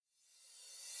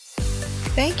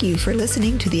Thank you for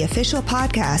listening to the official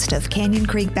podcast of Canyon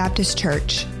Creek Baptist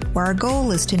Church, where our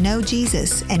goal is to know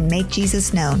Jesus and make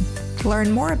Jesus known. To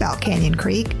learn more about Canyon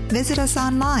Creek, visit us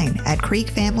online at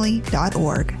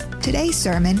creekfamily.org. Today's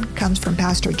sermon comes from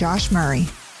Pastor Josh Murray.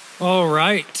 All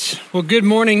right. Well, good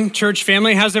morning, church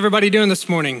family. How's everybody doing this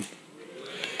morning?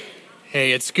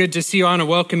 Hey, it's good to see you. I want to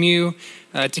welcome you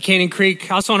to Canyon Creek.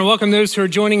 I also want to welcome those who are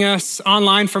joining us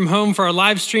online from home for our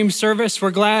live stream service.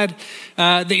 We're glad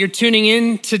that you're tuning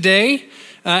in today.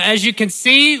 As you can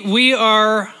see, we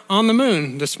are on the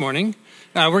moon this morning.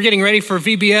 We're getting ready for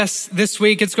VBS this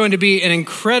week. It's going to be an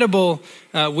incredible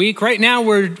week. Right now,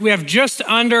 we have just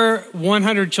under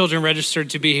 100 children registered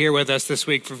to be here with us this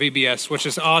week for VBS, which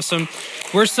is awesome.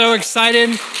 We're so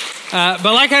excited. But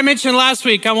like I mentioned last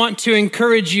week, I want to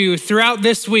encourage you throughout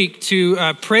this week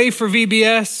to pray for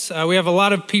VBS. We have a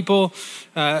lot of people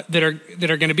that are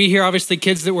going to be here. Obviously,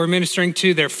 kids that we're ministering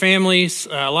to, their families,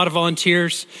 a lot of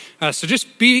volunteers. So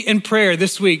just be in prayer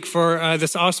this week for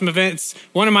this awesome event. It's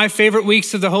one of my favorite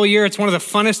weeks of the whole year. It's one of the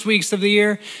funnest weeks of the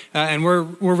year, and we're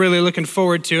really looking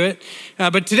forward to it.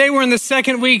 But today we're in the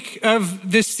second week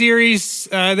of this series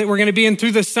that we're going to be in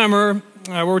through the summer,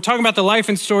 where we're talking about the life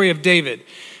and story of David.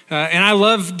 And I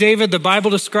love David. The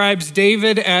Bible describes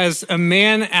David as a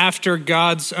man after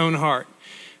God's own heart.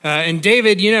 And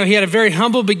David, he had a very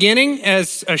humble beginning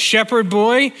as a shepherd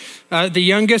boy, the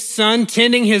youngest son,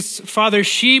 tending his father's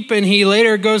sheep. And he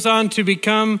later goes on to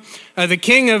become the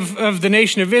king of the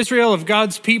nation of Israel, of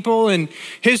God's people. And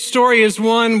his story is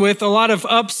one with a lot of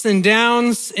ups and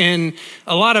downs and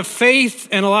a lot of faith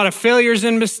and a lot of failures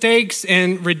and mistakes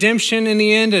and redemption in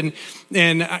the end.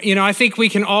 And I think we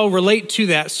can all relate to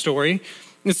that story.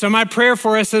 And so my prayer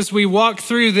for us as we walk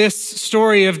through this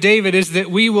story of David is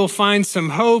that we will find some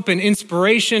hope and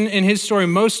inspiration in his story,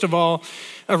 most of all,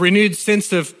 a renewed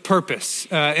sense of purpose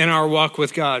in our walk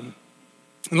with God.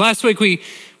 And last week we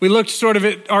looked sort of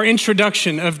at our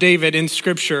introduction of David in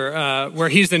Scripture, where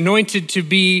he's anointed to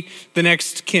be the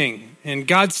next king. And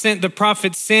God sent the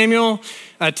prophet Samuel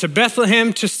to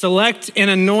Bethlehem to select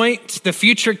and anoint the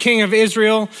future king of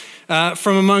Israel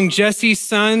from among Jesse's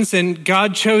sons, and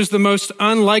God chose the most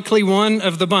unlikely one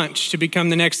of the bunch to become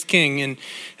the next king. And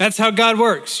that's how God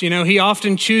works. He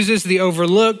often chooses the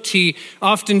overlooked. He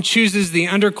often chooses the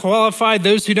underqualified,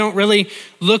 those who don't really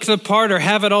look the part or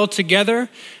have it all together.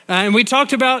 And we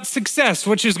talked about success,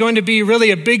 which is going to be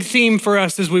really a big theme for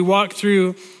us as we walk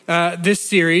through this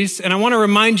series. And I want to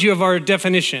remind you of our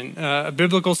definition of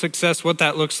biblical success, what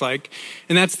that looks like.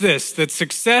 And that's this, that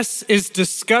success is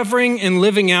discovering and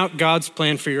living out God's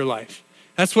plan for your life.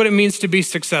 That's what it means to be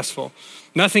successful.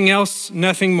 Nothing else,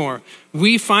 nothing more.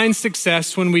 We find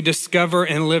success when we discover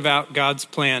and live out God's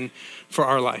plan for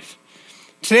our life.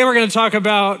 Today we're going to talk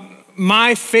about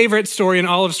my favorite story in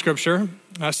all of Scripture.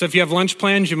 So if you have lunch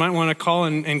plans, you might want to call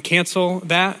and cancel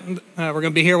that. We're going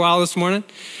to be here a while this morning.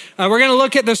 We're going to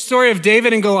look at the story of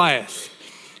David and Goliath.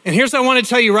 And here's what I want to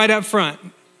tell you right up front.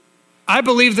 I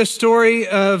believe the story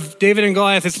of David and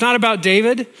Goliath, it's not about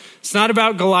David. It's not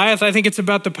about Goliath. I think it's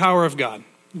about the power of God.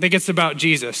 I think it's about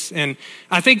Jesus. And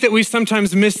I think that we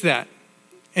sometimes miss that.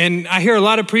 And I hear a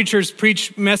lot of preachers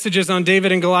preach messages on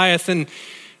David and Goliath, and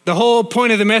the whole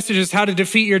point of the message is how to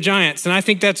defeat your giants. And I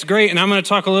think that's great. And I'm going to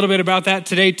talk a little bit about that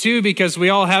today too, because we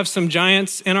all have some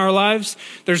giants in our lives.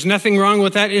 There's nothing wrong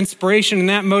with that inspiration and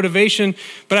that motivation.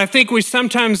 But I think we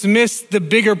sometimes miss the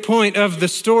bigger point of the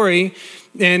story.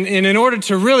 And in order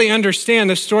to really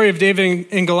understand the story of David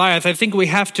and Goliath, I think we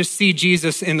have to see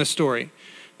Jesus in the story.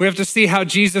 We have to see how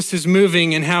Jesus is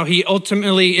moving and how he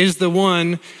ultimately is the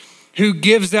one who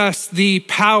gives us the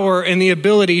power and the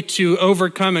ability to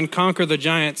overcome and conquer the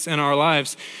giants in our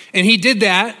lives. And he did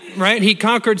that, right? He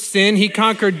conquered sin, he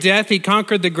conquered death, he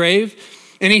conquered the grave,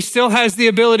 and he still has the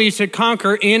ability to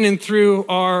conquer in and through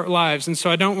our lives. And so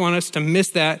I don't want us to miss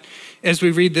that as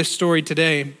we read this story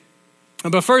today.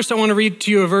 But first, I want to read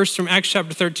to you a verse from Acts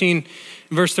chapter 13,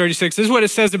 verse 36. This is what it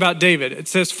says about David. It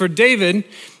says, "For David,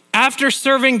 after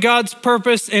serving God's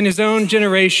purpose in his own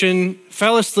generation,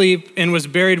 fell asleep and was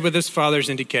buried with his fathers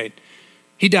and decayed."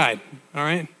 He died, all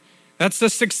right? That's the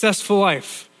successful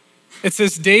life. It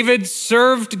says David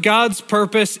served God's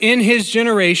purpose in his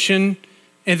generation,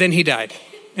 and then he died.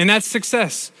 And that's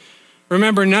success.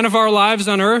 Remember, none of our lives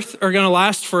on earth are going to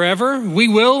last forever. We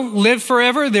will live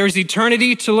forever. There's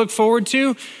eternity to look forward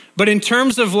to. But in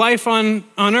terms of life on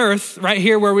earth, right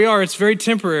here where we are, it's very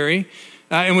temporary.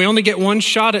 And we only get one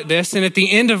shot at this. And at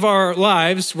the end of our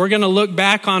lives, we're going to look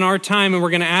back on our time and we're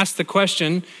going to ask the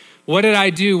question, what did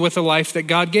I do with the life that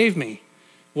God gave me?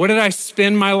 What did I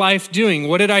spend my life doing?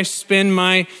 What did I spend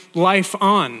my life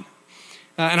on?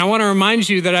 And I want to remind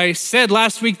you that I said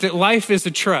last week that life is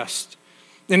a trust.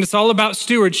 And it's all about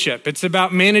stewardship. It's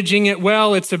about managing it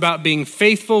well. It's about being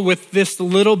faithful with this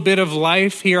little bit of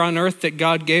life here on earth that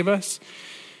God gave us.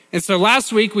 And so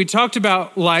last week we talked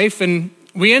about life and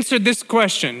we answered this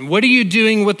question: what are you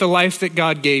doing with the life that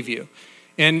God gave you?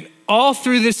 And all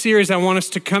through this series, I want us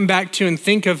to come back to and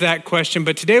think of that question.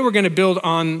 But today we're going to build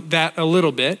on that a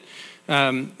little bit.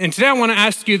 And today I want to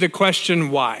ask you the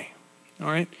question, why? All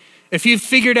right. If you've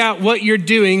figured out what you're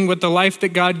doing with the life that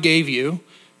God gave you,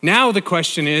 now the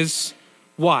question is,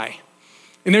 why?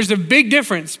 And there's a big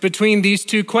difference between these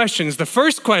two questions. The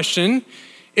first question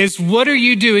is, what are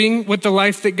you doing with the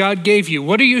life that God gave you?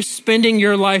 What are you spending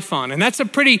your life on? And that's a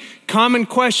pretty common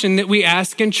question that we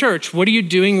ask in church. What are you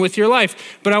doing with your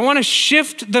life? But I want to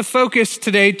shift the focus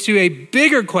today to a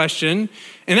bigger question.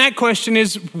 And that question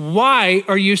is, why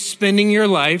are you spending your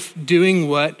life doing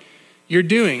what you're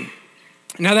doing?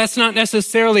 Now, that's not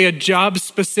necessarily a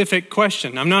job-specific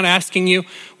question. I'm not asking you,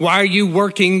 why are you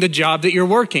working the job that you're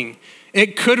working?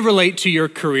 It could relate to your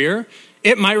career.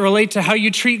 It might relate to how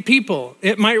you treat people.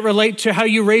 It might relate to how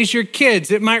you raise your kids.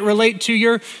 It might relate to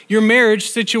your marriage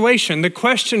situation. The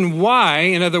question why,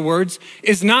 in other words,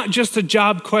 is not just a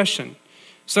job question.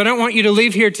 So I don't want you to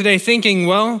leave here today thinking,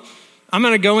 well, I'm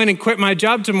going to go in and quit my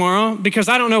job tomorrow because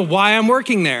I don't know why I'm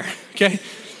working there, okay?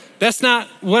 That's not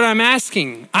what I'm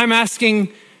asking. I'm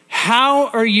asking, how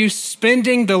are you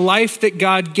spending the life that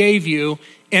God gave you,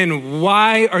 and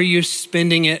why are you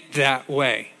spending it that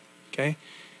way, okay?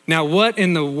 Now, what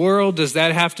in the world does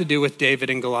that have to do with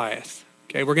David and Goliath?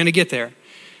 Okay, we're going to get there.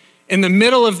 In the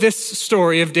middle of this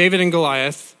story of David and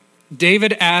Goliath,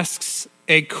 David asks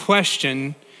a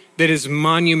question that is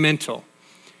monumental.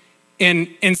 And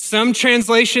in some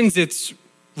translations, it's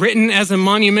written as a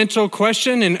monumental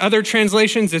question. In other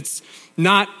translations, it's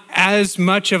not as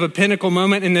much of a pinnacle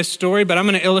moment in this story, but I'm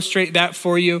going to illustrate that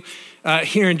for you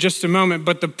here in just a moment.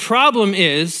 But the problem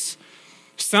is,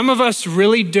 some of us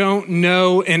really don't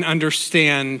know and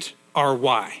understand our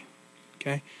why,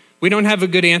 okay? We don't have a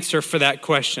good answer for that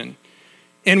question.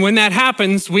 And when that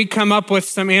happens, we come up with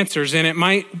some answers, and it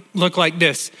might look like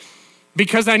this: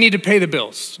 because I need to pay the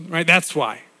bills, right? That's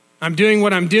why. I'm doing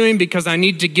what I'm doing because I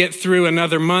need to get through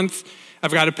another month.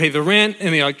 I've got to pay the rent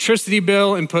and the electricity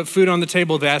bill and put food on the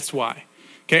table. That's why.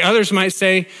 Okay, others might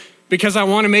say, because I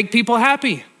want to make people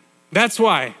happy. That's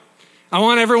why. I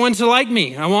want everyone to like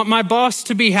me. I want my boss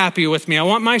to be happy with me. I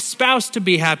want my spouse to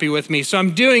be happy with me. So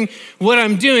I'm doing what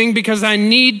I'm doing because I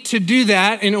need to do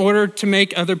that in order to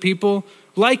make other people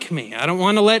like me. I don't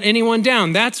want to let anyone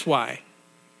down. That's why.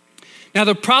 Now,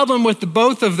 the problem with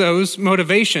both of those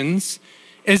motivations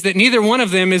is that neither one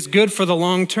of them is good for the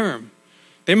long term.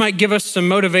 They might give us some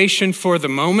motivation for the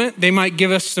moment. They might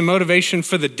give us some motivation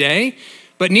for the day,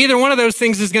 but neither one of those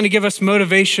things is going to give us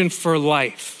motivation for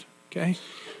life, okay?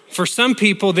 For some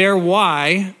people, their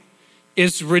why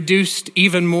is reduced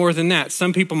even more than that.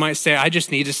 Some people might say, I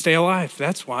just need to stay alive.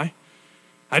 That's why.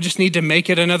 I just need to make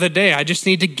it another day. I just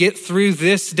need to get through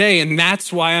this day, and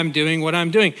that's why I'm doing what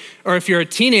I'm doing. Or if you're a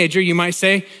teenager, you might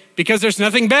say, because there's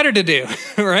nothing better to do,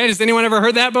 right? Has anyone ever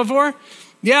heard that before?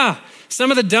 Yeah.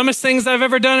 Some of the dumbest things I've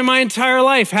ever done in my entire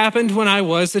life happened when I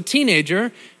was a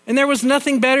teenager, and there was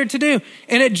nothing better to do.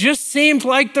 And it just seemed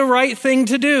like the right thing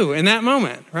to do in that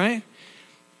moment, right?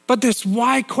 But this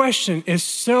why question is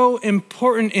so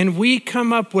important, and we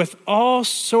come up with all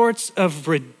sorts of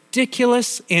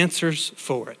ridiculous answers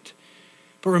for it.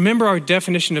 But remember our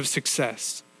definition of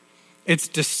success. It's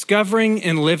discovering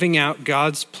and living out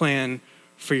God's plan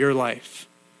for your life.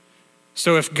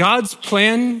 So if God's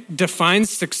plan defines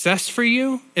success for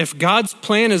you, if God's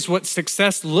plan is what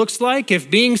success looks like, if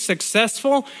being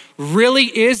successful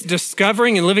really is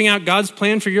discovering and living out God's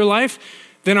plan for your life,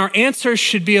 then our answer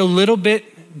should be a little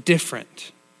bit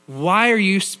different. Why are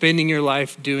you spending your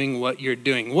life doing what you're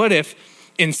doing? What if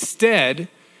instead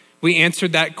we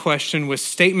answered that question with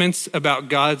statements about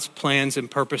God's plans and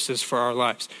purposes for our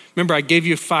lives? Remember, I gave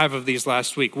you 5 of these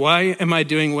last week. Why am I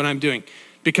doing what I'm doing?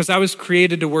 Because I was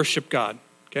created to worship God,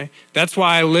 okay? That's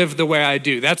why I live the way I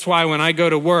do. That's why when I go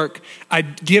to work, I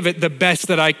give it the best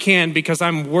that I can because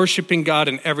I'm worshiping God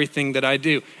in everything that I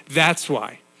do. That's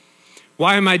why.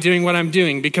 Why am I doing what I'm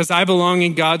doing? Because I belong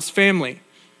in God's family.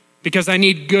 Because I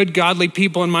need good, godly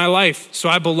people in my life, so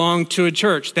I belong to a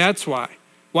church. That's why.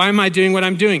 Why am I doing what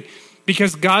I'm doing?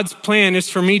 Because God's plan is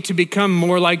for me to become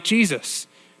more like Jesus.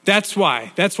 That's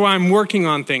why. That's why I'm working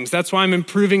on things. That's why I'm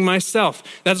improving myself.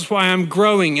 That's why I'm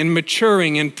growing and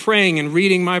maturing and praying and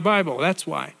reading my Bible. That's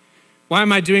why. Why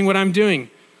am I doing what I'm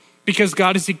doing? Because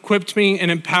God has equipped me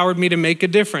and empowered me to make a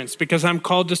difference. Because I'm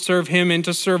called to serve him and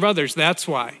to serve others. That's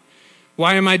why.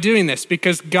 Why am I doing this?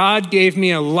 Because God gave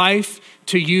me a life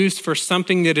to use for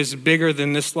something that is bigger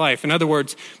than this life. In other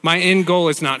words, my end goal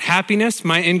is not happiness.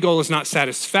 My end goal is not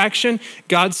satisfaction.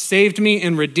 God saved me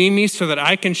and redeemed me so that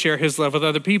I can share his love with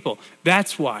other people.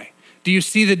 That's why. Do you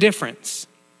see the difference?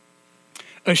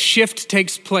 A shift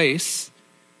takes place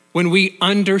when we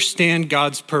understand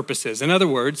God's purposes. In other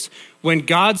words, when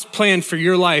God's plan for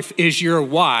your life is your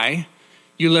why,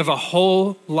 you live a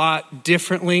whole lot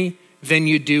differently than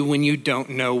you do when you don't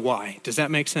know why. Does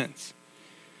that make sense?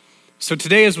 So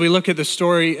today, as we look at the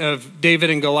story of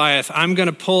David and Goliath, I'm going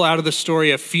to pull out of the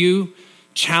story a few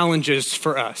challenges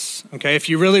for us, okay? If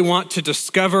you really want to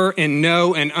discover and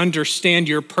know and understand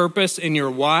your purpose and your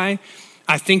why,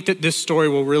 I think that this story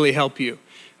will really help you.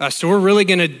 So we're really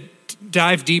going to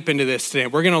dive deep into this today.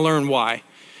 We're going to learn why.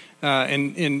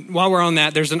 And while we're on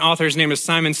that, there's an author. His name is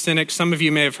Simon Sinek. Some of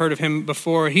you may have heard of him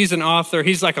before. He's an author.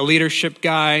 He's like a leadership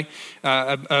guy,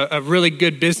 a really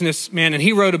good businessman. And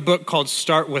he wrote a book called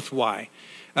Start With Why.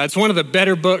 It's one of the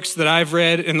better books that I've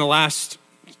read in the last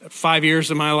 5 years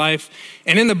of my life.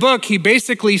 And in the book, he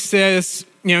basically says,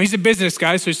 he's a business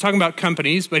guy, so he's talking about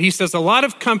companies, but he says a lot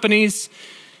of companies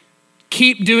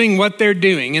keep doing what they're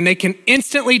doing, and they can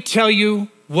instantly tell you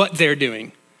what they're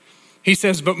doing. He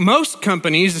says, but most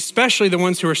companies, especially the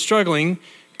ones who are struggling,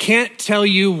 can't tell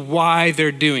you why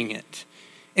they're doing it.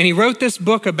 And he wrote this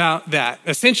book about that,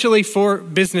 essentially for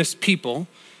business people,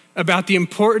 about the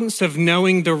importance of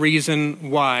knowing the reason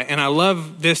why. And I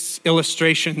love this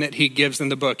illustration that he gives in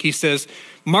the book. He says,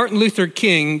 Martin Luther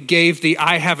King gave the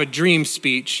I have a dream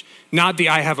speech, not the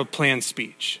I have a plan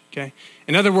speech, okay?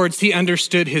 In other words, he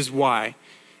understood his why.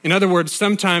 In other words,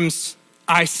 sometimes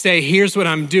I say, here's what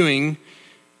I'm doing,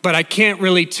 but I can't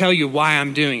really tell you why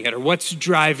I'm doing it or what's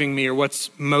driving me or what's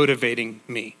motivating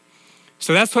me.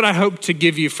 So that's what I hope to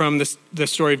give you from the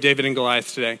story of David and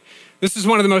Goliath today. This is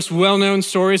one of the most well-known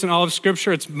stories in all of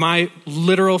Scripture. It's my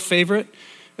literal favorite.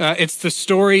 It's the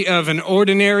story of an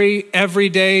ordinary,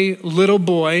 everyday little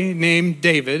boy named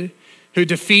David who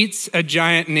defeats a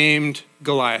giant named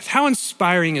Goliath. How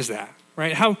inspiring is that,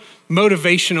 right? How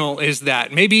motivational is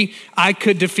that? Maybe I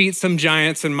could defeat some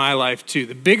giants in my life too.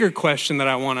 The bigger question that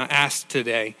I want to ask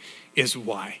today is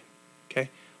why, okay?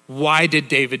 Why did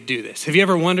David do this? Have you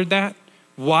ever wondered that?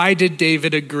 Why did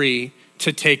David agree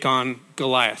to take on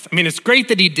Goliath? I mean, it's great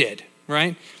that he did,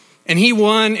 right? And he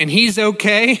won and he's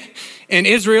okay and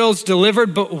Israel's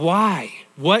delivered, but why?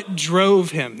 What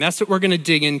drove him? That's what we're going to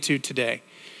dig into today.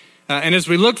 And as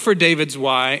we look for David's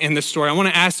why in the story, I want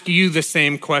to ask you the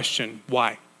same question.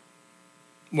 Why?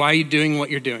 Why are you doing what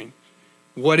you're doing?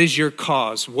 What is your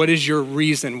cause? What is your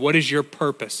reason? What is your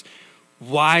purpose?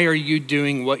 Why are you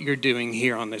doing what you're doing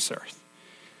here on this earth?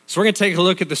 So we're going to take a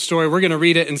look at the story. We're going to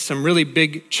read it in some really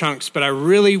big chunks, but I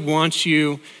really want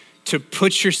you to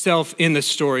put yourself in the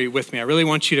story with me. I really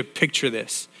want you to picture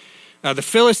this. The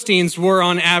Philistines were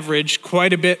on average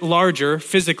quite a bit larger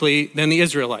physically than the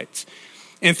Israelites.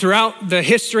 And throughout the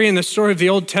history and the story of the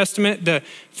Old Testament, the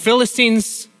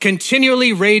Philistines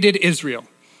continually raided Israel.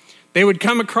 They would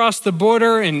come across the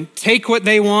border and take what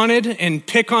they wanted and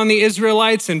pick on the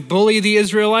Israelites and bully the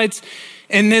Israelites,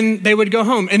 and then they would go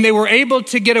home. And they were able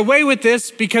to get away with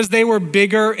this because they were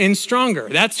bigger and stronger.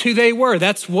 That's who they were.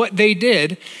 That's what they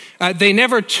did. They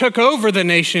never took over the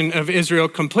nation of Israel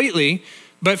completely,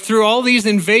 but through all these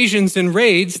invasions and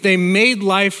raids, they made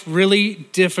life really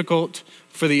difficult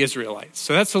for the Israelites.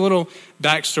 So that's a little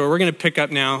backstory. We're going to pick up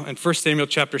now in 1 Samuel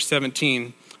chapter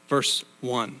 17, verse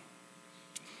 1.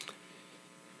 It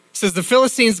says, the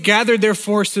Philistines gathered their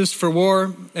forces for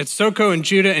war at Soko in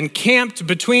Judah and camped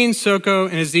between Soko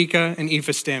and Azekah and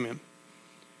Ephes-dammim.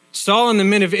 Saul and the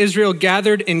men of Israel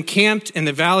gathered and camped in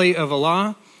the valley of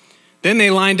Elah. Then they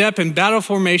lined up in battle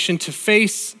formation to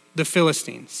face the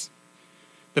Philistines.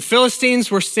 The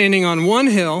Philistines were standing on one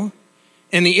hill,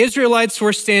 and the Israelites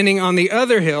were standing on the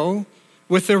other hill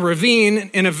with a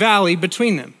ravine and a valley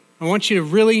between them. I want you to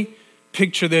really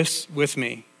picture this with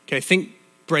me. Okay, think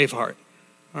Braveheart,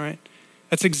 all right?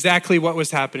 That's exactly what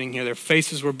was happening here. Their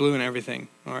faces were blue and everything,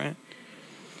 all right?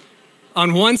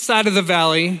 On one side of the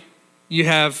valley, you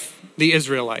have the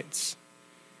Israelites.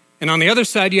 And on the other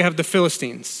side, you have the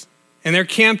Philistines. And they're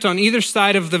camped on either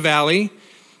side of the valley.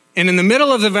 And in the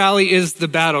middle of the valley is the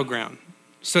battleground.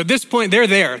 So at this point, they're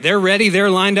there. They're ready.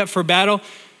 They're lined up for battle,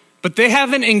 but they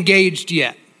haven't engaged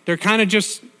yet. They're kind of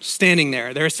just standing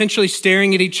there. They're essentially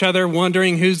staring at each other,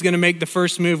 wondering who's going to make the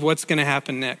first move, what's going to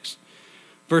happen next.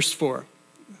 Verse 4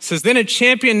 says, then a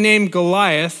champion named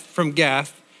Goliath from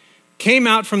Gath came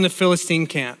out from the Philistine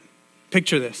camp.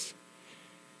 Picture this.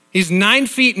 He's 9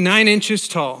 feet 9 inches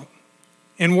tall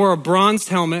and wore a bronze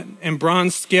helmet and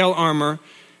bronze scale armor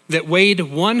that weighed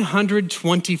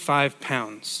 125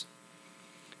 pounds.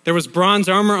 There was bronze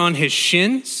armor on his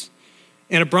shins,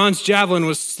 and a bronze javelin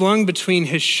was slung between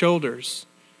his shoulders.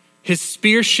 His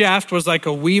spear shaft was like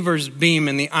a weaver's beam,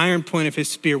 and the iron point of his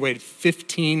spear weighed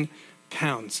 15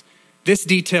 pounds. This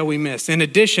detail we miss. In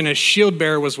addition, a shield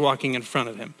bearer was walking in front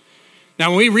of him. Now,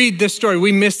 when we read this story,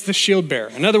 we miss the shield bearer.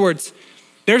 In other words,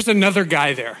 there's another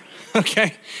guy there,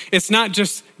 okay? It's not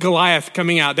just Goliath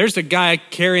coming out. There's a guy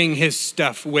carrying his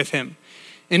stuff with him.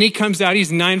 And he comes out,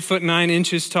 he's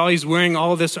 9'9" tall. He's wearing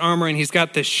all this armor, and he's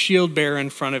got this shield bearer in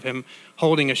front of him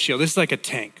holding a shield. This is like a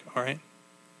tank, all right?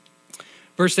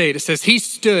 Verse 8, it says, he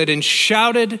stood and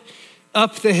shouted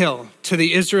up the hill to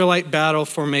the Israelite battle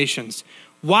formations.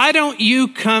 Why don't you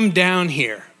come down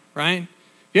here, right?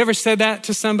 You ever said that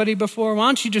to somebody before? Why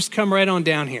don't you just come right on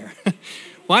down here?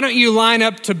 Why don't you line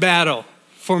up to battle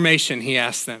formation, he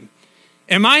asked them.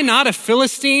 Am I not a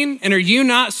Philistine, and are you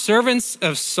not servants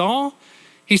of Saul?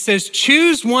 He says,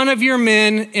 choose one of your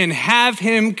men and have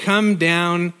him come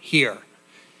down here.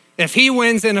 If he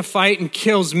wins in a fight and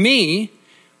kills me,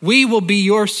 we will be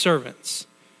your servants.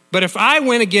 But if I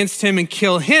win against him and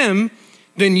kill him,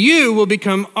 then you will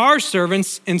become our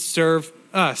servants and serve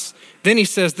us. Then he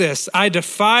says this, I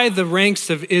defy the ranks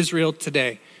of Israel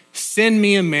today. Send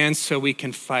me a man so we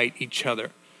can fight each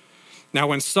other. Now,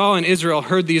 when Saul and Israel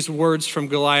heard these words from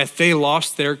Goliath, they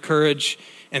lost their courage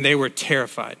and they were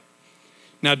terrified.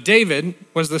 Now, David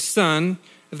was the son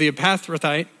of the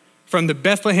Ephrathite from the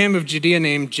Bethlehem of Judea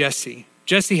named Jesse.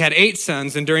 Jesse had 8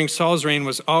 sons, and during Saul's reign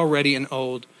was already an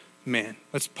old man.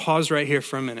 Let's pause right here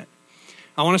for a minute.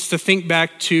 I want us to think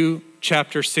back to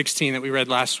chapter 16 that we read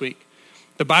last week.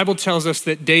 The Bible tells us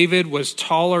that David was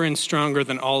taller and stronger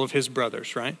than all of his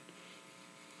brothers, right?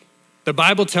 The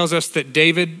Bible tells us that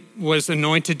David was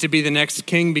anointed to be the next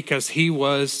king because he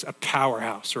was a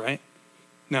powerhouse, right?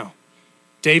 No,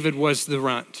 David was the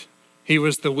runt. He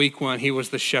was the weak one. He was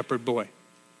the shepherd boy.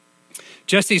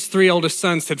 Jesse's 3 oldest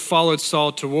sons had followed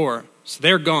Saul to war, so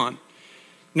they're gone.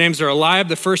 Names are Eliab,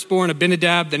 the firstborn,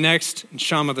 Abinadab, the next, and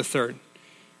Shammah, the third.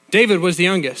 David was the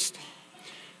youngest.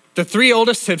 The 3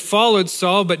 oldest had followed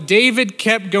Saul, but David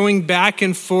kept going back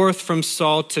and forth from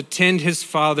Saul to tend his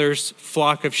father's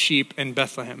flock of sheep in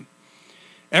Bethlehem.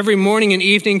 Every morning and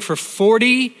evening for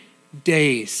 40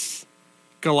 days,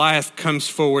 Goliath comes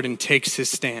forward and takes his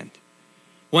stand.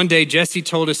 One day, Jesse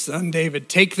told his son David,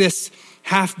 take this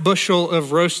half bushel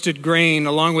of roasted grain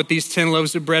along with these 10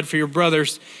 loaves of bread for your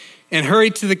brothers and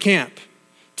hurry to the camp.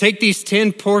 Take these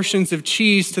 10 portions of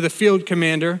cheese to the field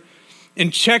commander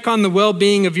and check on the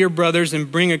well-being of your brothers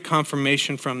and bring a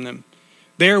confirmation from them.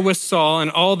 There was Saul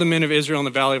and all the men of Israel in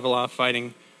the Valley of Elah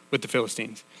fighting with the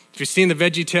Philistines. If you've seen the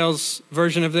VeggieTales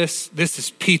version of this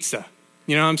is pizza.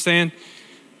 You know what I'm saying?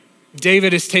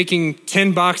 David is taking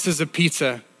 10 boxes of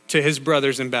pizza to his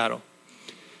brothers in battle.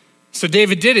 So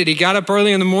David did it. He got up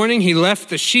early in the morning. He left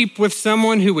the sheep with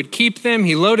someone who would keep them.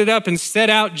 He loaded up and set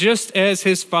out just as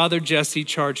his father Jesse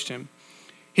charged him.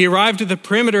 He arrived at the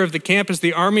perimeter of the camp as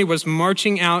the army was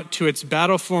marching out to its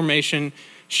battle formation,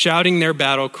 shouting their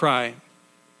battle cry.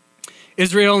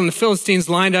 Israel and the Philistines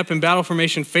lined up in battle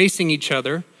formation facing each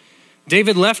other.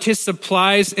 David left his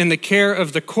supplies in the care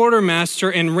of the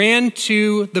quartermaster and ran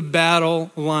to the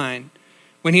battle line.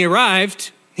 When he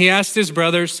arrived, he asked his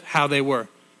brothers how they were.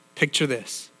 Picture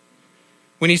this.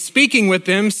 When he's speaking with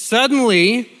them,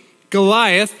 suddenly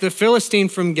Goliath, the Philistine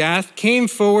from Gath, came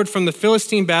forward from the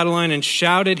Philistine battle line and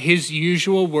shouted his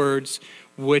usual words,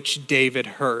 which David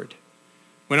heard.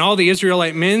 When all the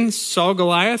Israelite men saw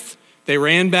Goliath, they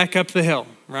ran back up the hill,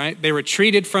 right? They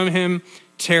retreated from him,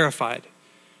 terrified.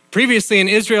 Previously, an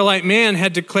Israelite man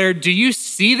had declared, do you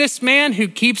see this man who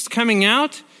keeps coming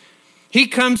out? He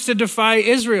comes to defy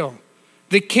Israel.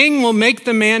 The king will make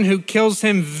the man who kills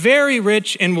him very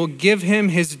rich and will give him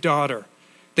his daughter.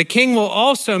 The king will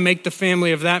also make the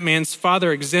family of that man's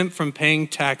father exempt from paying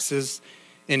taxes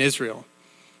in Israel.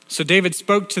 So David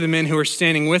spoke to the men who were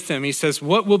standing with him. He says,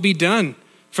 what will be done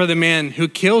for the man who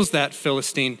kills that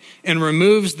Philistine and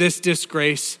removes this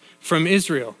disgrace from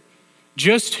Israel?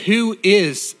 Just who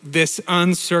is this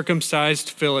uncircumcised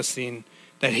Philistine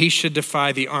that he should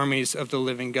defy the armies of the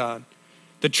living God?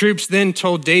 The troops then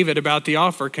told David about the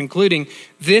offer, concluding,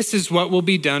 this is what will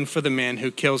be done for the man who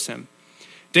kills him.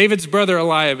 David's brother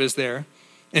Eliab is there,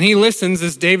 and he listens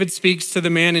as David speaks to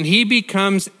the man, and he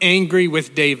becomes angry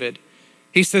with David.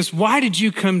 He says, why did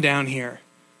you come down here?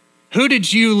 Who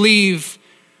did you leave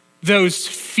those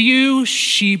few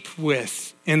sheep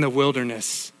with in the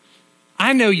wilderness?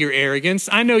 I know your arrogance.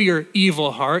 I know your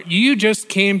evil heart. You just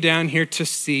came down here to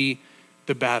see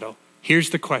the battle.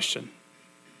 Here's the question.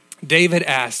 David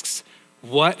asks,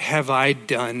 what have I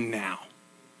done now?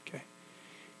 Okay.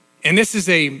 And this is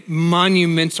a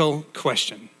monumental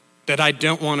question that I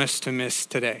don't want us to miss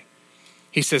today.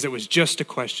 He says it was just a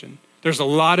question. There's a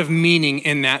lot of meaning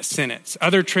in that sentence.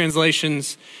 Other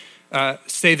translations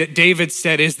say that David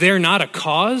said, is there not a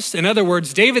cause? In other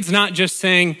words, David's not just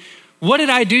saying, what did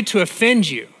I do to offend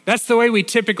you? That's the way we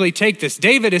typically take this.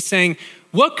 David is saying,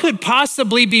 what could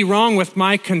possibly be wrong with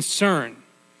my concern?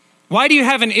 Why do you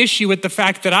have an issue with the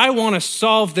fact that I want to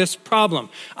solve this problem?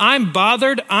 I'm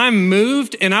bothered, I'm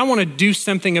moved, and I want to do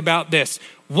something about this.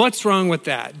 What's wrong with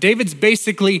that? David's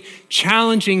basically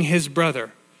challenging his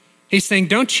brother. He's saying,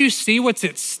 don't you see what's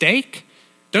at stake?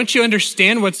 Don't you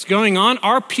understand what's going on?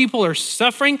 Our people are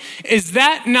suffering. Is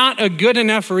that not a good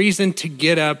enough reason to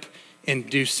get up and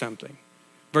do something?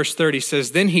 Verse 30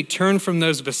 says, then he turned from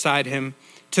those beside him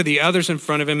to the others in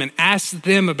front of him and asked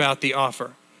them about the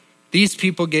offer. These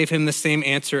people gave him the same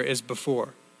answer as before.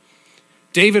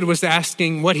 David was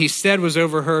asking, what he said was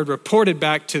overheard, reported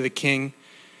back to the king.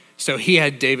 So he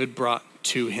had David brought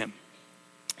to him.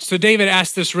 So David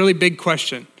asked this really big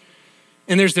question.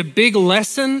 And there's a big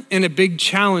lesson and a big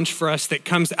challenge for us that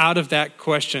comes out of that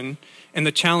question. And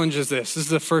the challenge is this. This is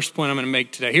the first point I'm going to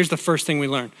make today. Here's the first thing we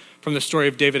learn from the story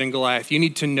of David and Goliath. You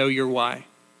need to know your why.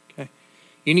 Okay?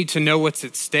 You need to know what's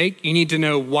at stake. You need to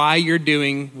know why you're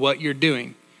doing what you're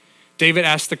doing. David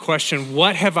asked the question,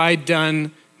 what have I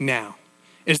done now?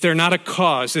 Is there not a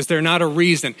cause? Is there not a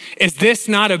reason? Is this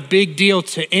not a big deal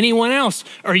to anyone else?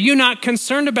 Are you not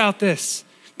concerned about this?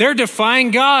 They're defying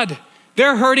God.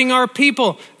 They're hurting our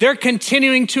people. They're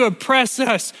continuing to oppress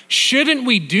us. Shouldn't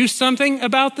we do something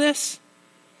about this?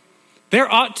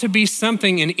 There ought to be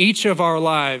something in each of our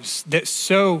lives that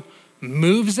so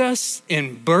moves us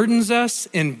and burdens us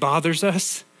and bothers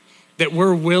us that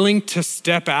we're willing to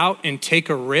step out and take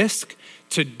a risk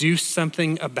to do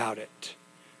something about it.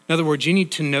 In other words, you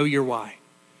need to know your why.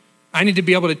 I need to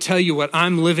be able to tell you what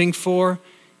I'm living for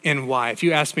and why. If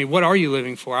you ask me, what are you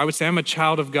living for? I would say I'm a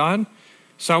child of God.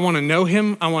 So I want to know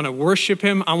him. I want to worship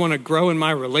him. I want to grow in my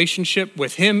relationship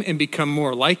with him and become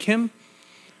more like him.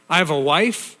 I have a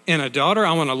wife and a daughter.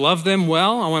 I want to love them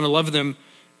well. I want to love them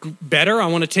better. I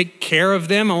want to take care of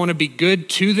them. I want to be good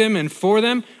to them and for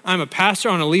them. I'm a pastor.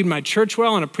 I want to lead my church well.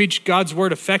 I want to preach God's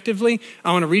word effectively.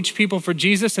 I want to reach people for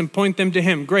Jesus and point them to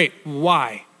him. Great.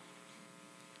 Why?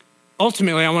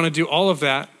 Ultimately, I want to do all of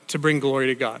that to bring glory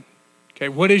to God. Okay,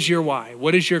 what is your why?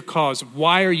 What is your cause?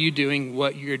 Why are you doing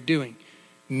what you're doing?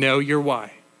 Know your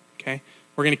why. Okay,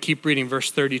 we're going to keep reading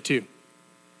verse 32.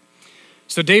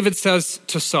 So David says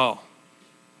to Saul,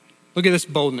 look at this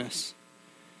boldness.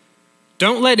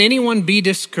 Don't let anyone be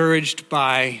discouraged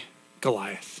by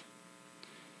Goliath.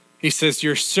 He says,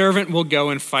 your servant will go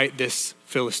and fight this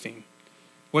Philistine.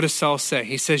 What does Saul say?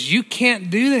 He says, you can't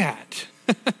do that.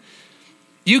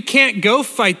 You can't go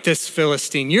fight this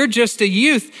Philistine. You're just a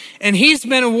youth, and he's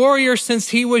been a warrior since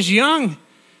he was young.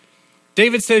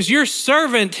 David says, your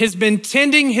servant has been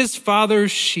tending his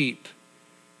father's sheep.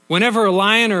 Whenever a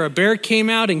lion or a bear came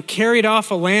out and carried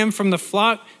off a lamb from the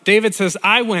flock, David says,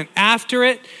 I went after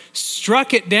it,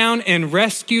 struck it down, and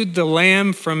rescued the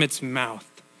lamb from its mouth.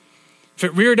 If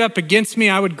it reared up against me,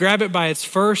 I would grab it by its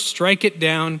fur, strike it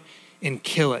down, and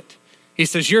kill it. He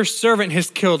says, your servant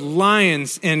has killed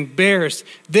lions and bears.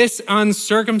 This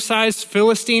uncircumcised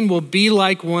Philistine will be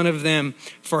like one of them,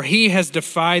 for he has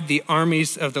defied the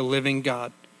armies of the living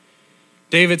God.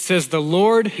 David says, the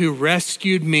Lord who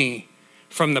rescued me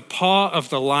from the paw of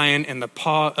the lion and the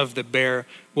paw of the bear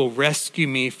will rescue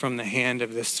me from the hand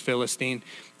of this Philistine.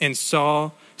 And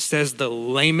Saul says the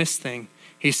lamest thing.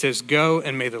 He says, go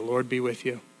and may the Lord be with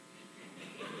you.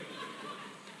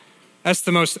 That's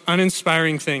the most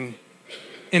uninspiring thing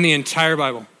in the entire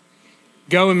Bible.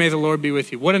 Go and may the Lord be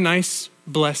with you. What a nice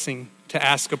blessing to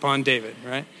ask upon David,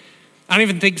 right? I don't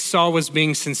even think Saul was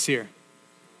being sincere.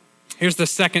 Here's the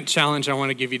second challenge I want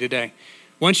to give you today.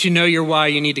 Once you know your why,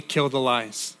 you need to kill the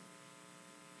lies.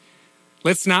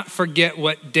 Let's not forget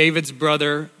what David's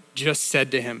brother just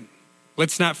said to him.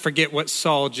 Let's not forget what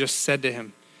Saul just said to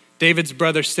him. David's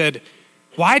brother said,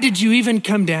 why did you even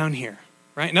come down here?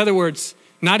 Right? In other words,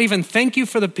 not even thank you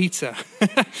for the pizza.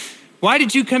 Why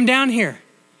did you come down here?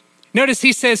 Notice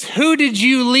he says, who did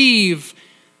you leave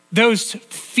those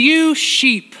few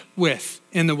sheep with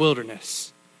in the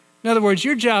wilderness? In other words,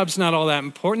 your job's not all that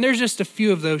important. There's just a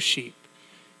few of those sheep.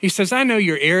 He says, I know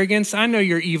your arrogance. I know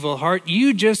your evil heart.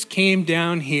 You just came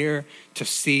down here to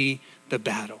see the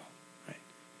battle. Right?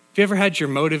 Have you ever had your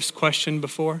motives questioned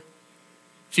before?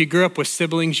 If you grew up with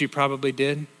siblings, you probably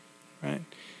did, right?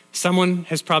 Someone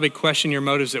has probably questioned your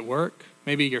motives at work.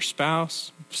 Maybe your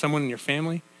spouse, someone in your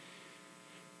family.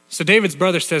 So David's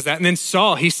brother says that. And then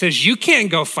Saul, he says, you can't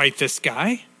go fight this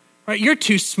guy, right? You're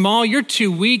too small. You're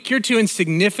too weak. You're too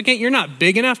insignificant. You're not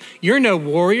big enough. You're no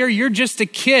warrior. You're just a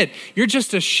kid. You're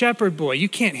just a shepherd boy. You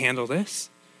can't handle this.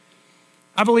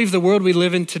 I believe the world we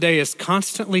live in today is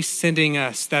constantly sending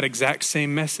us that exact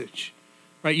same message,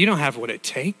 right? You don't have what it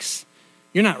takes.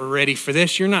 You're not ready for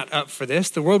this. You're not up for this.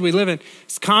 The world we live in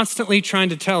is constantly trying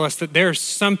to tell us that there's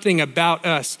something about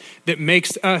us that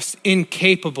makes us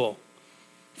incapable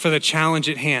for the challenge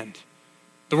at hand.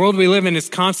 The world we live in is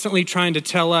constantly trying to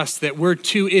tell us that we're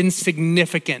too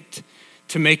insignificant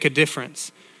to make a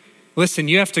difference. Listen,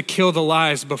 you have to kill the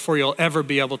lies before you'll ever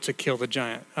be able to kill the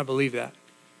giant. I believe that.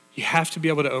 You have to be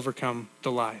able to overcome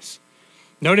the lies.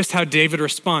 Notice how David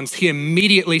responds. He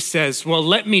immediately says, well,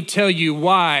 let me tell you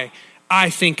why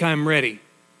I think I'm ready.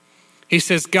 He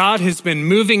says, God has been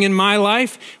moving in my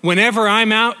life. Whenever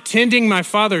I'm out tending my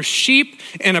father's sheep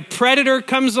and a predator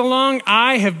comes along,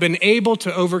 I have been able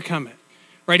to overcome it.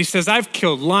 Right? He says, I've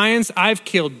killed lions, I've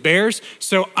killed bears,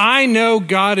 so I know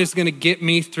God is going to get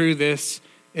me through this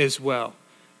as well.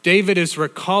 David is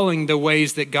recalling the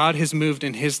ways that God has moved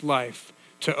in his life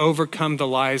to overcome the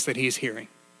lies that he's hearing.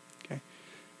 Okay.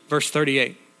 Verse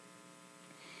 38.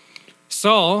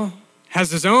 Saul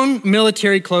has his own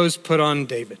military clothes put on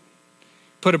David.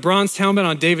 Put a bronze helmet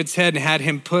on David's head and had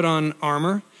him put on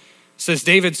armor. It says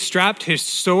David strapped his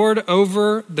sword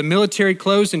over the military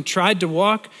clothes and tried to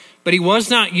walk, but he was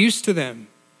not used to them.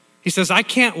 He says, I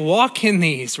can't walk in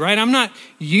these, right? I'm not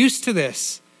used to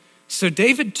this. So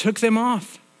David took them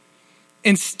off.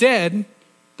 Instead,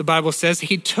 the Bible says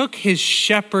he took his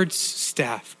shepherd's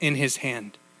staff in his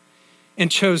hand and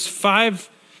chose 5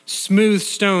 smooth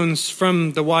stones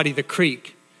from the wadi, the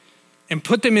creek, and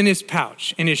put them in his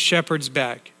pouch, in his shepherd's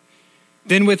bag.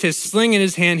 Then with his sling in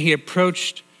his hand, he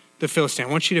approached the Philistine. I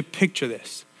want you to picture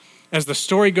this. As the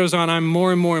story goes on, I'm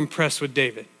more and more impressed with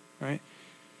David, right?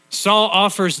 Saul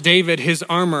offers David his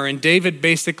armor, and David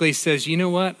basically says, you know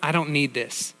what? I don't need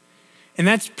this. And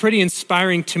that's pretty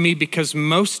inspiring to me because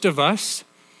most of us,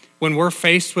 when we're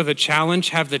faced with a challenge,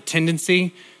 have the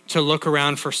tendency to look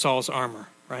around for Saul's armor,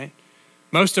 right?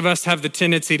 Most of us have the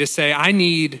tendency to say, I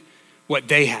need what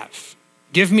they have.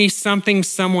 Give me something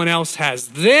someone else has.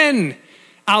 Then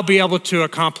I'll be able to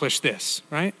accomplish this,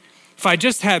 right? If I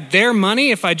just had their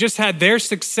money, if I just had their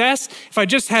success, if I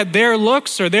just had their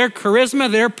looks or their charisma,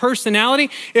 their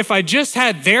personality, if I just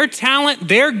had their talent,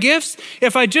 their gifts,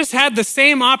 if I just had the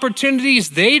same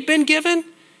opportunities they'd been given,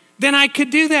 then I could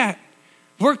do that.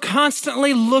 We're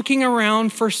constantly looking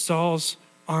around for Saul's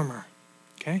armor,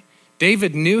 okay?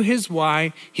 David knew his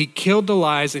why. He killed the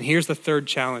lies. And here's the third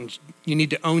challenge. You need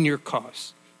to own your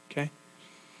cause, okay?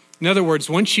 In other words,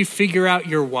 once you figure out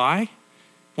your why,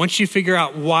 once you figure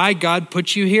out why God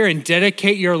put you here and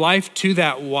dedicate your life to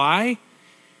that why,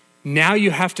 now you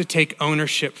have to take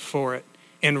ownership for it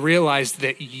and realize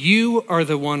that you are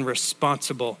the one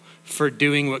responsible for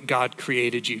doing what God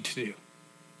created you to do.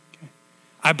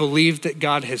 I believe that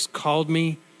God has called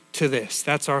me to this.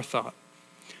 That's our thought.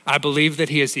 I believe that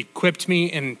he has equipped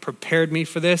me and prepared me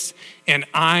for this, and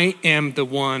I am the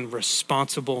one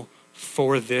responsible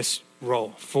for this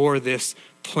role, for this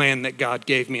plan that God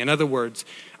gave me. In other words,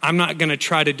 I'm not going to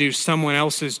try to do someone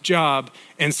else's job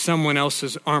and someone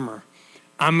else's armor.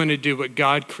 I'm going to do what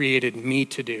God created me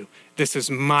to do. This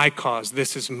is my cause.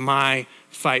 This is my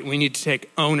fight. We need to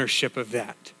take ownership of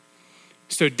that.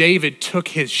 So David took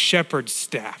his shepherd's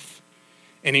staff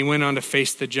and he went on to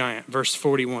face the giant. Verse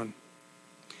 41.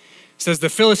 It says, the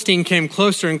Philistine came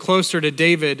closer and closer to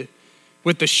David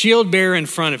with the shield bearer in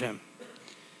front of him.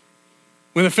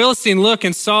 When the Philistine looked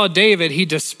and saw David, he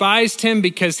despised him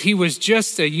because he was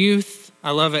just a youth.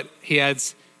 I love it. He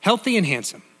adds, healthy and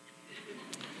handsome.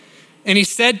 And he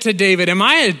said to David, am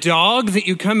I a dog that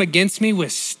you come against me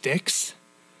with sticks?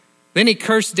 Then he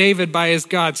cursed David by his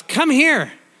gods. Come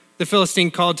here, the Philistine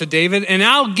called to David, and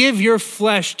I'll give your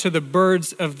flesh to the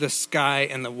birds of the sky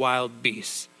and the wild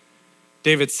beasts.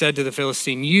 David said to the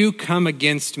Philistine, you come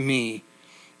against me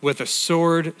with a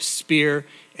sword, spear,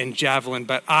 and javelin,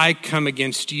 but I come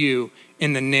against you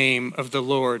in the name of the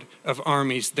Lord of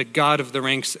armies, the God of the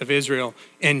ranks of Israel,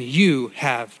 and you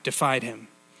have defied him.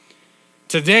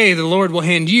 Today, the Lord will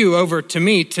hand you over to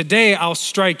me. Today, I'll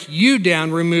strike you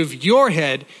down, remove your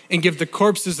head, and give the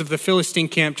corpses of the Philistine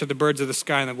camp to the birds of the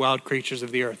sky and the wild creatures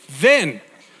of the earth. Then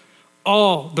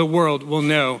all the world will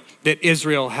know that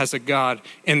Israel has a God,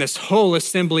 and this whole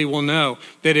assembly will know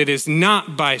that it is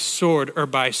not by sword or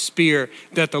by spear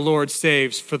that the Lord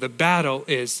saves, for the battle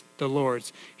is the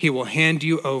Lord's. He will hand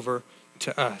you over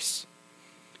to us.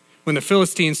 When the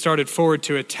Philistines started forward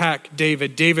to attack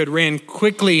David, David ran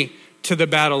quickly to the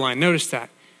battle line. Notice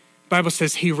that. Bible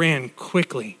says he ran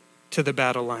quickly to the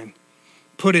battle line,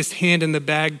 put his hand in the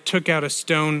bag, took out a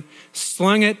stone,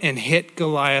 slung it, and hit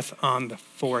Goliath on the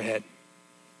forehead.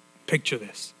 Picture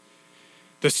this.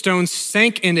 The stone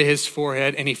sank into his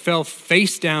forehead and he fell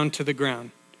face down to the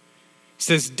ground. It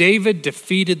says David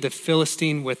defeated the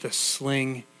Philistine with a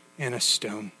sling and a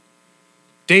stone.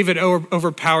 David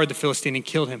overpowered the Philistine and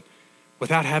killed him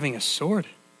without having a sword.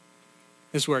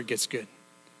 This is where it gets good.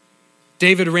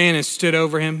 David ran and stood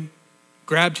over him,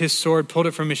 grabbed his sword, pulled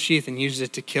it from his sheath, and used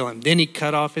it to kill him. Then he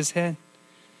cut off his head.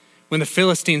 When the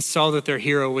Philistines saw that their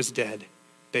hero was dead,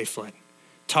 they fled.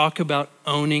 Talk about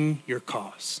owning your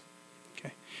cause.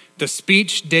 Okay. The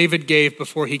speech David gave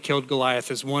before he killed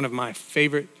Goliath is one of my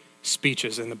favorite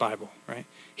speeches in the Bible, right?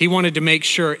 He wanted to make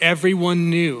sure everyone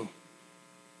knew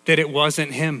that it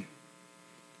wasn't him.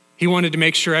 He wanted to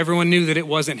make sure everyone knew that it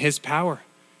wasn't his power.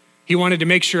 He wanted to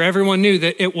make sure everyone knew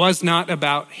that it was not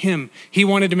about him. He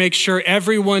wanted to make sure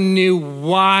everyone knew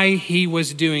why he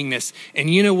was doing this.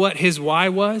 And you know what his why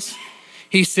was?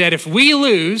 He said, if we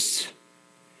lose,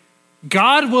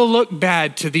 God will look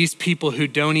bad to these people who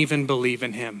don't even believe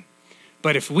in him.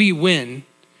 But if we win,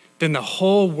 then the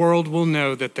whole world will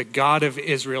know that the God of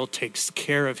Israel takes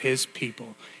care of his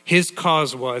people. His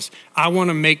cause was, I want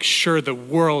to make sure the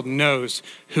world knows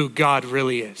who God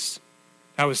really is.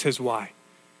 That was his why.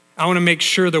 I want to make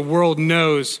sure the world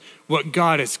knows what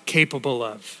God is capable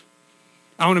of.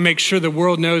 I want to make sure the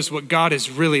world knows what God is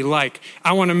really like.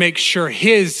 I want to make sure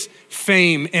his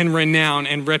fame and renown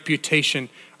and reputation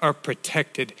are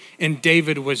protected. And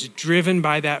David was driven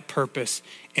by that purpose,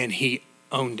 and he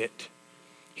owned it.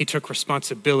 He took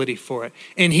responsibility for it.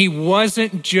 And he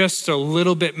wasn't just a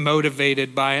little bit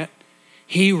motivated by it.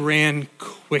 He ran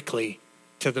quickly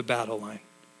to the battle line.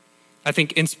 I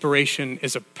think inspiration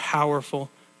is a powerful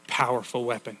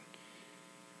weapon.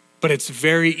 But it's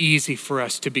very easy for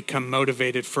us to become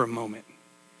motivated for a moment.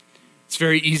 It's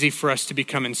very easy for us to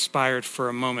become inspired for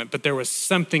a moment. But there was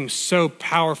something so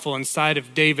powerful inside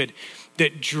of David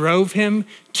that drove him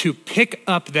to pick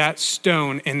up that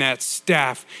stone and that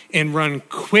staff and run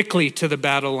quickly to the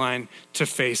battle line to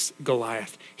face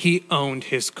Goliath. He owned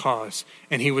his cause,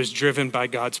 and he was driven by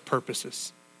God's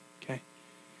purposes. Okay?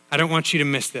 I don't want you to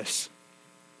miss this.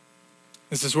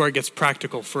 This is where it gets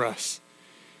practical for us.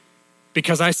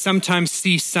 Because I sometimes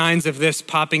see signs of this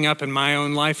popping up in my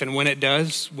own life, and when it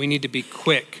does, we need to be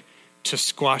quick to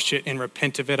squash it and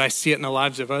repent of it. I see it in the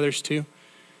lives of others too.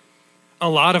 A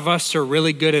lot of us are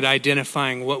really good at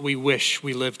identifying what we wish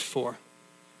we lived for.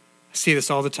 I see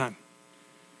this all the time.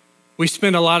 We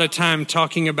spend a lot of time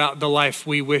talking about the life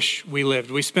we wish we lived.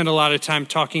 We spend a lot of time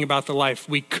talking about the life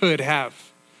we could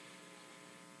have.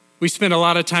 We spend a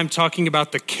lot of time talking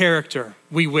about the character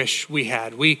we wish we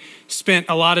had. We spent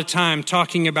a lot of time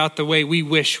talking about the way we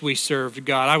wish we served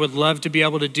God. I would love to be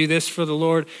able to do this for the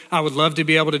Lord. I would love to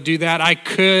be able to do that. I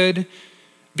could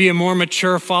be a more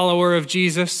mature follower of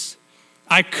Jesus.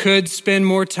 I could spend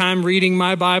more time reading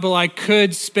my Bible. I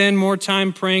could spend more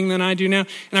time praying than I do now.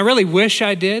 And I really wish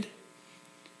I did.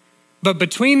 But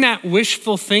between that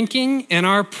wishful thinking and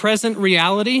our present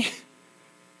reality,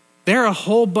 there are a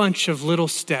whole bunch of little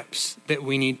steps that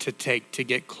we need to take to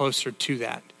get closer to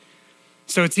that.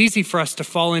 So it's easy for us to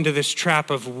fall into this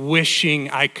trap of wishing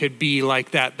I could be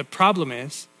like that. The problem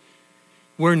is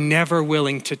we're never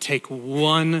willing to take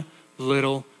one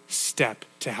little step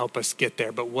to help us get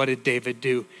there. But what did David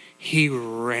do? He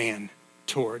ran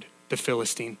toward the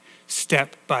Philistine,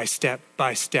 step by step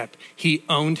by step. He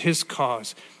owned his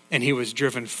cause, and he was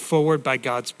driven forward by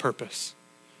God's purpose.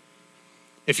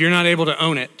 If you're not able to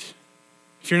own it,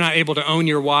 if you're not able to own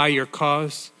your why, your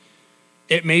cause,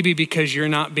 it may be because you're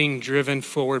not being driven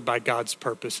forward by God's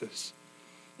purposes.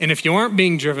 And if you aren't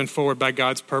being driven forward by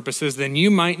God's purposes, then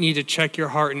you might need to check your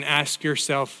heart and ask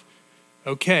yourself,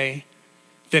 okay,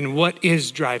 then what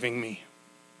is driving me?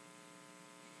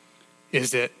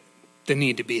 Is it the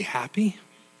need to be happy?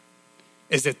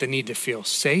 Is it the need to feel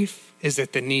safe? Is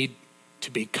it the need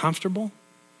to be comfortable?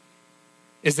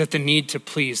 Is it the need to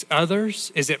please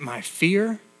others? Is it my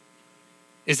fear?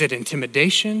 Is it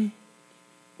intimidation?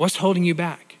 What's holding you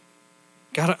back?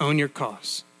 Got to own your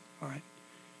cause, all right?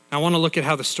 I want to look at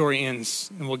how the story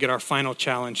ends, and we'll get our final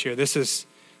challenge here. This is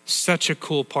such a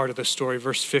cool part of the story,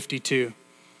 verse 52.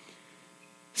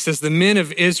 It says, the men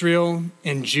of Israel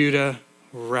and Judah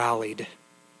rallied,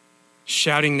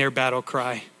 shouting their battle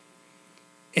cry,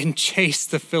 and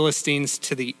chased the Philistines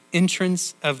to the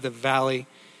entrance of the valley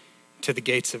to the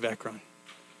gates of Ekron.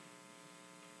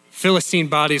 Philistine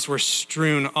bodies were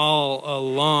strewn all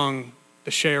along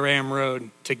the Shaaraim road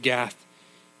to Gath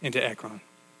and to Ekron.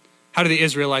 How do the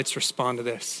Israelites respond to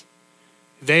this?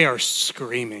 They are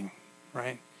screaming.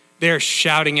 right? They're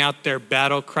shouting out their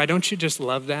battle cry. Don't you just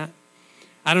love that?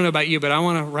 I don't know about you, but I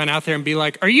want to run out there and be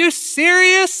like, are you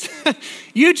serious?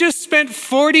 You just spent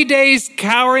 40 days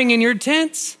cowering in your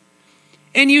tents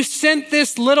and you sent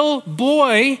this little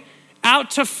boy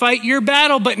out to fight your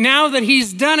battle. But now that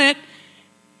he's done it,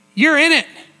 you're in it.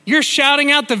 You're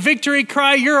shouting out the victory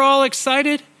cry. You're all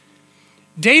excited.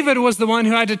 David was the one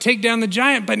who had to take down the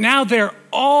giant, but now they're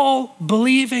all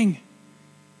believing.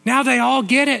 Now they all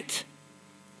get it.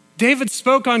 David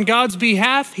spoke on God's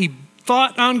behalf. He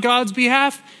fought on God's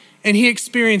behalf, and he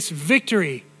experienced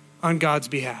victory on God's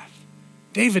behalf.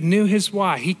 David knew his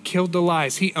why. He killed the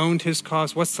lies. He owned his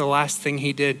cause. What's the last thing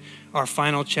he did? Our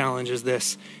final challenge is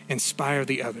this: inspire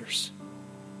the others.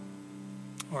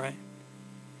 All right?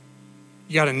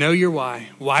 You got to know your why.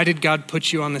 Why did God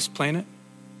put you on this planet?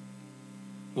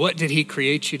 What did he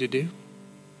create you to do?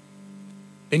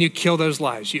 Then you kill those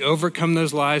lies. You overcome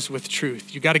those lies with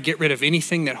truth. You got to get rid of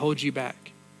anything that holds you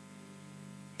back.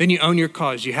 Then you own your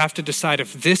cause. You have to decide,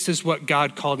 if this is what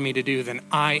God called me to do, then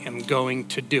I am going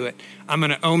to do it. I'm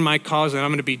going to own my cause, and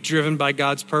I'm going to be driven by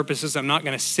God's purposes. I'm not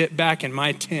going to sit back in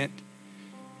my tent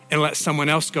and let someone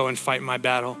else go and fight my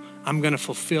battle. I'm going to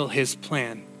fulfill his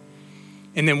plan.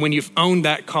 And then when you've owned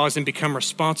that cause and become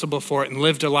responsible for it and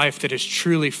lived a life that is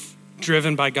truly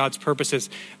driven by God's purposes,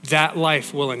 that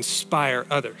life will inspire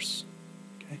others.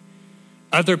 Okay?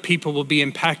 Other people will be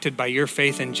impacted by your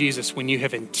faith in Jesus when you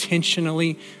have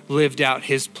intentionally lived out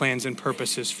his plans and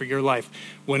purposes for your life.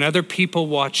 When other people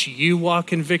watch you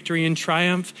walk in victory and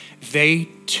triumph, they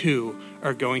too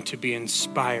are going to be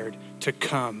inspired to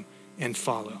come and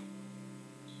follow.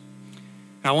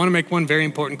 Now, I want to make one very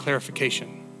important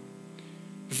clarification.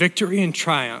 Victory and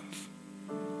triumph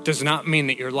does not mean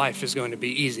that your life is going to be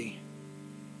easy.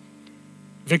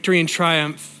 Victory and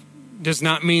triumph does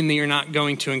not mean that you're not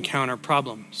going to encounter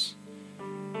problems.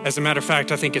 As a matter of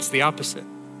fact, I think it's the opposite.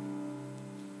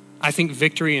 I think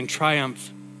victory and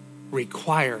triumph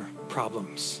require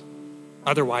problems.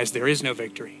 Otherwise, there is no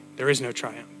victory. There is no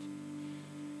triumph.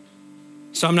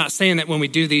 So I'm not saying that when we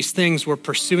do these things, we're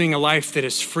pursuing a life that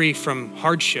is free from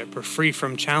hardship or free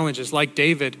from challenges. Like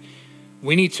David,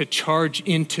 we need to charge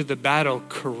into the battle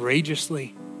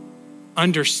courageously,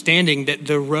 understanding that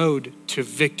the road to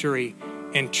victory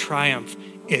and triumph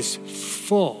is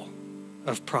full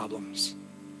of problems.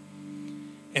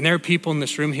 And there are people in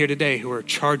this room here today who are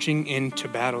charging into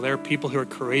battle. There are people who are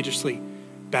courageously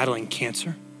battling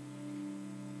cancer,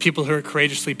 people who are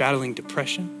courageously battling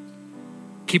depression,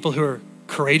 people who are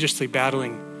courageously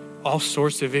battling all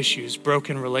sorts of issues,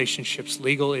 broken relationships,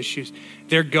 legal issues.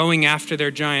 They're going after their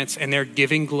giants and they're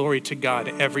giving glory to God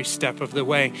every step of the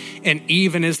way. And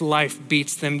even as life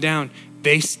beats them down,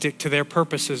 they stick to their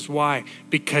purposes. Why?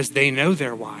 Because they know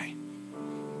their why.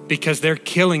 Because they're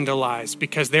killing the lies,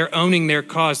 because they're owning their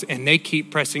cause and they keep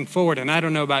pressing forward. And I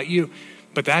don't know about you,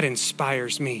 but that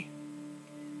inspires me.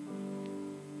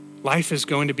 Life is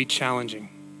going to be challenging.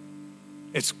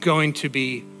 It's going to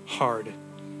be hard.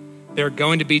 There are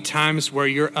going to be times where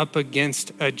you're up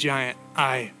against a giant,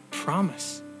 I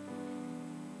promise.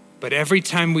 But every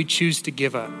time we choose to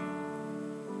give up,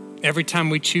 every time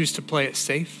we choose to play it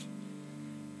safe,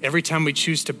 every time we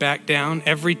choose to back down,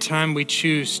 every time we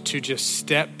choose to just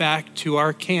step back to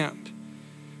our camp,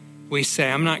 we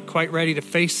say, I'm not quite ready to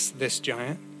face this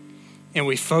giant. And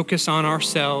we focus on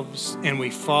ourselves and we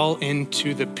fall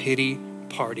into the pity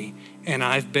party. And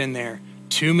I've been there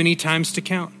too many times to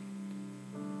count.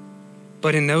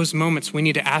 But in those moments, we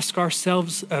need to ask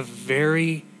ourselves a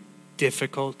very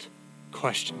difficult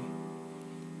question.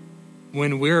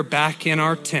 When we're back in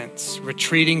our tents,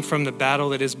 retreating from the battle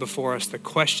that is before us, the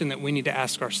question that we need to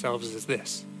ask ourselves is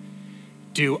this: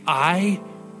 do I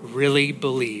really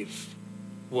believe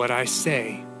what I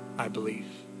say I believe?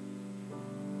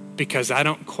 Because I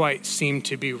don't quite seem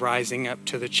to be rising up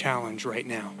to the challenge right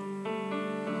now.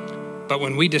 But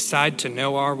when we decide to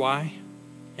know our why,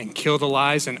 and kill the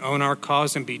lies and own our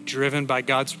cause and be driven by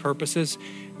God's purposes,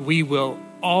 we will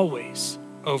always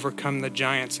overcome the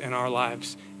giants in our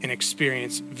lives and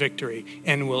experience victory,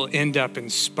 and will end up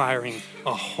inspiring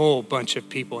a whole bunch of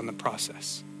people in the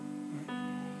process.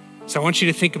 So I want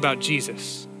you to think about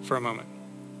Jesus for a moment.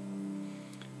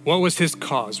 What was his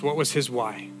cause? What was his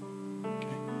why? Okay.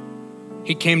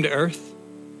 He came to earth,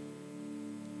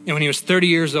 and when he was 30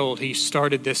 years old, he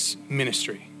started this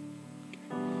ministry.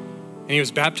 And he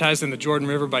was baptized in the Jordan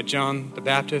River by John the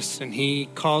Baptist, and he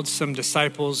called some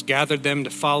disciples, gathered them to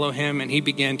follow him, and he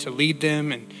began to lead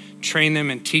them and train them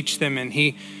and teach them, and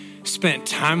he spent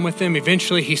time with them.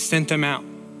 Eventually, he sent them out.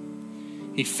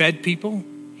 He fed people,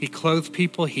 he clothed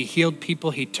people, he healed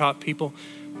people, he taught people.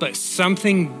 but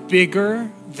something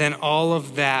bigger than all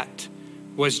of that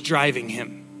was driving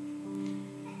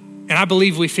him. And I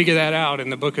believe we figure that out in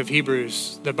the book of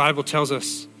Hebrews. The Bible tells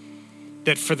us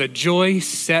that for the joy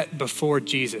set before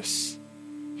Jesus,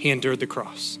 he endured the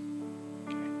cross.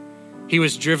 He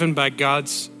was driven by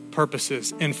God's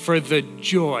purposes, and for the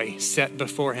joy set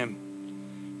before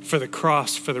him, for the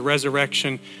cross, for the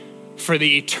resurrection, for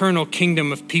the eternal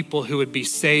kingdom of people who would be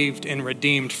saved and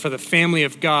redeemed, for the family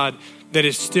of God that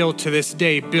is still to this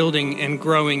day building and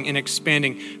growing and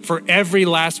expanding, for every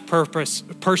last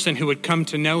person who would come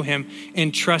to know him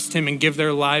and trust him and give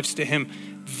their lives to him.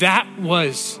 That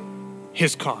was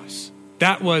his cause.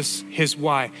 That was his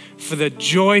why. For the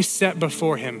joy set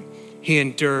before him, he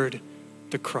endured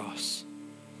the cross.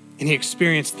 And he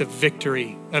experienced the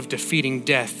victory of defeating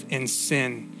death and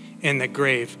sin and the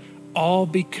grave, all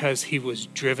because he was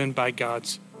driven by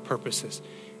God's purposes.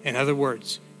 In other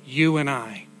words, you and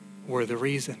I were the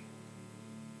reason.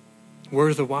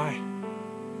 We're the why.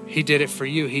 He did it for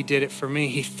you. He did it for me.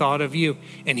 He thought of you,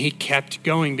 and he kept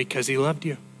going because he loved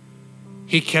you.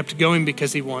 He kept going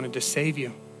because he wanted to save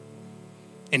you.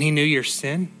 And he knew your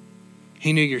sin.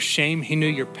 He knew your shame. He knew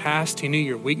your past. He knew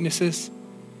your weaknesses.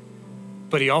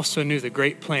 But he also knew the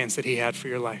great plans that he had for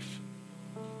your life.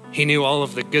 He knew all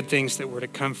of the good things that were to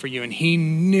come for you. And he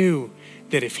knew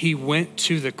that if he went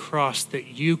to the cross, that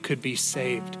you could be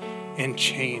saved and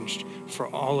changed for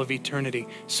all of eternity.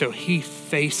 So he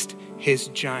faced his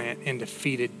giant and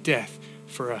defeated death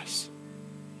for us.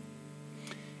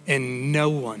 And no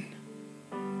one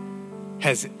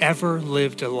has ever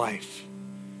lived a life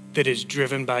that is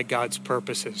driven by God's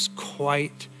purposes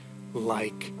quite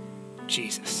like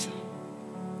Jesus.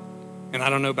 And I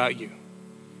don't know about you,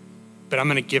 but I'm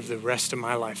going to give the rest of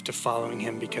my life to following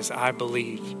him because I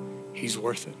believe he's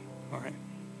worth it. All right.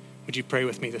 Would you pray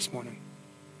with me this morning?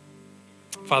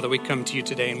 Father, we come to you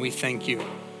today and we thank you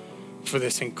for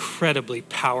this incredibly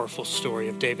powerful story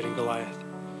of David and Goliath.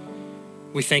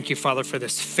 We thank you, Father, for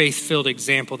this faith-filled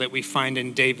example that we find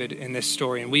in David in this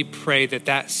story. And we pray that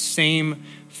that same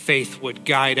faith would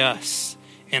guide us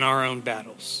in our own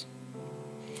battles.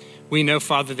 We know,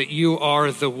 Father, that you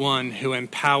are the one who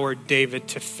empowered David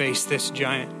to face this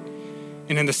giant.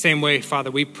 And in the same way,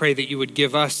 Father, we pray that you would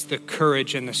give us the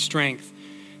courage and the strength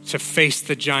to face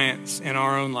the giants in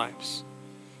our own lives.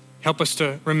 Help us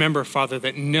to remember, Father,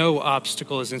 that no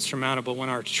obstacle is insurmountable when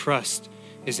our trust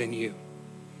is in you.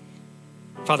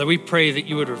 Father, we pray that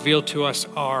you would reveal to us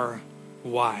our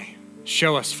why.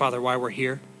 Show us, Father, why we're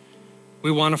here.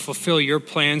 We want to fulfill your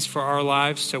plans for our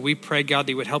lives, so we pray, God,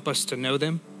 that you would help us to know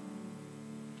them.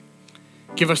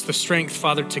 Give us the strength,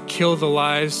 Father, to kill the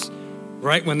lies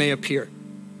right when they appear.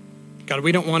 God,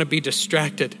 we don't want to be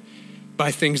distracted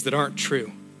by things that aren't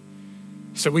true.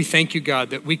 So we thank you, God,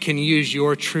 that we can use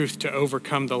your truth to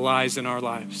overcome the lies in our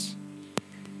lives.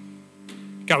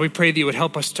 God, we pray that you would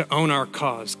help us to own our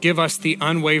cause. Give us the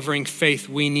unwavering faith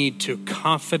we need to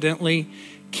confidently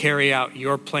carry out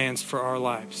your plans for our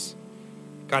lives.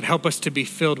 God, help us to be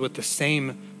filled with the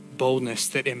same boldness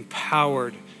that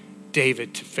empowered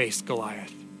David to face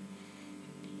Goliath.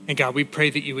 And God, we pray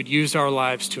that you would use our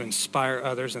lives to inspire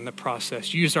others in the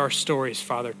process. Use our stories,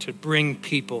 Father, to bring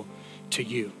people to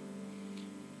you.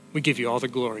 We give you all the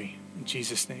glory in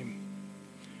Jesus' name.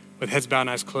 With heads bowed and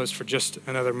eyes closed for just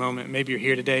another moment. Maybe you're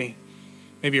here today.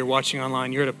 Maybe you're watching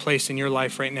online. You're at a place in your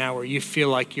life right now where you feel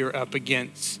like you're up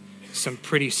against some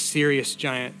pretty serious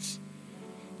giants.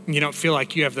 And you don't feel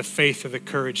like you have the faith or the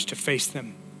courage to face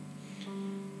them.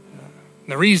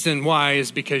 The reason why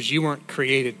is because you weren't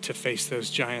created to face those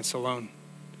giants alone.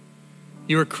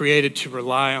 You were created to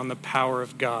rely on the power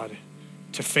of God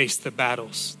to face the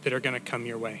battles that are going to come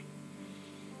your way.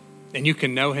 And you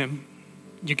can know him.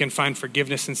 You can find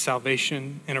forgiveness and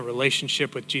salvation in a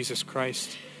relationship with Jesus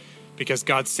Christ because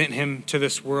God sent him to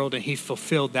this world and he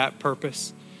fulfilled that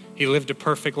purpose. He lived a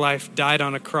perfect life, died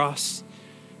on a cross.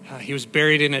 He was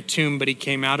buried in a tomb, but he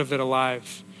came out of it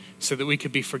alive so that we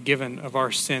could be forgiven of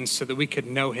our sins, so that we could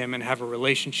know him and have a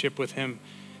relationship with him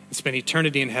and spend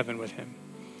eternity in heaven with him.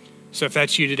 So if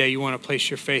that's you today, you want to place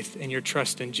your faith and your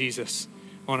trust in Jesus,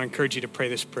 I want to encourage you to pray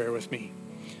this prayer with me.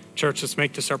 Church, let's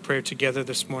make this our prayer together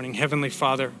this morning. Heavenly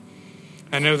Father,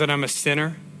 I know that I'm a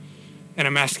sinner and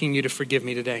I'm asking you to forgive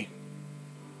me today.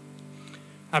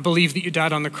 I believe that you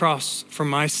died on the cross for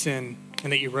my sin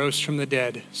and that you rose from the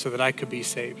dead so that I could be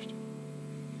saved.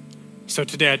 So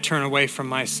today I turn away from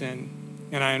my sin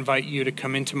and I invite you to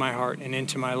come into my heart and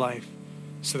into my life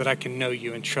so that I can know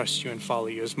you and trust you and follow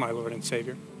you as my Lord and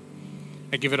Savior.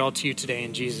 I give it all to you today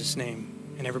in Jesus'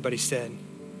 name. And everybody said,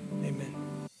 amen.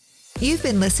 You've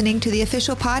been listening to the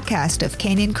official podcast of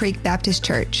Canyon Creek Baptist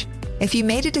Church. If you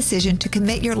made a decision to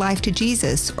commit your life to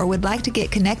Jesus or would like to get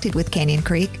connected with Canyon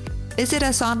Creek, visit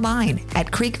us online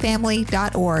at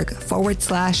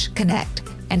creekfamily.org/connect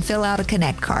and fill out a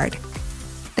Connect card.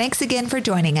 Thanks again for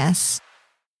joining us.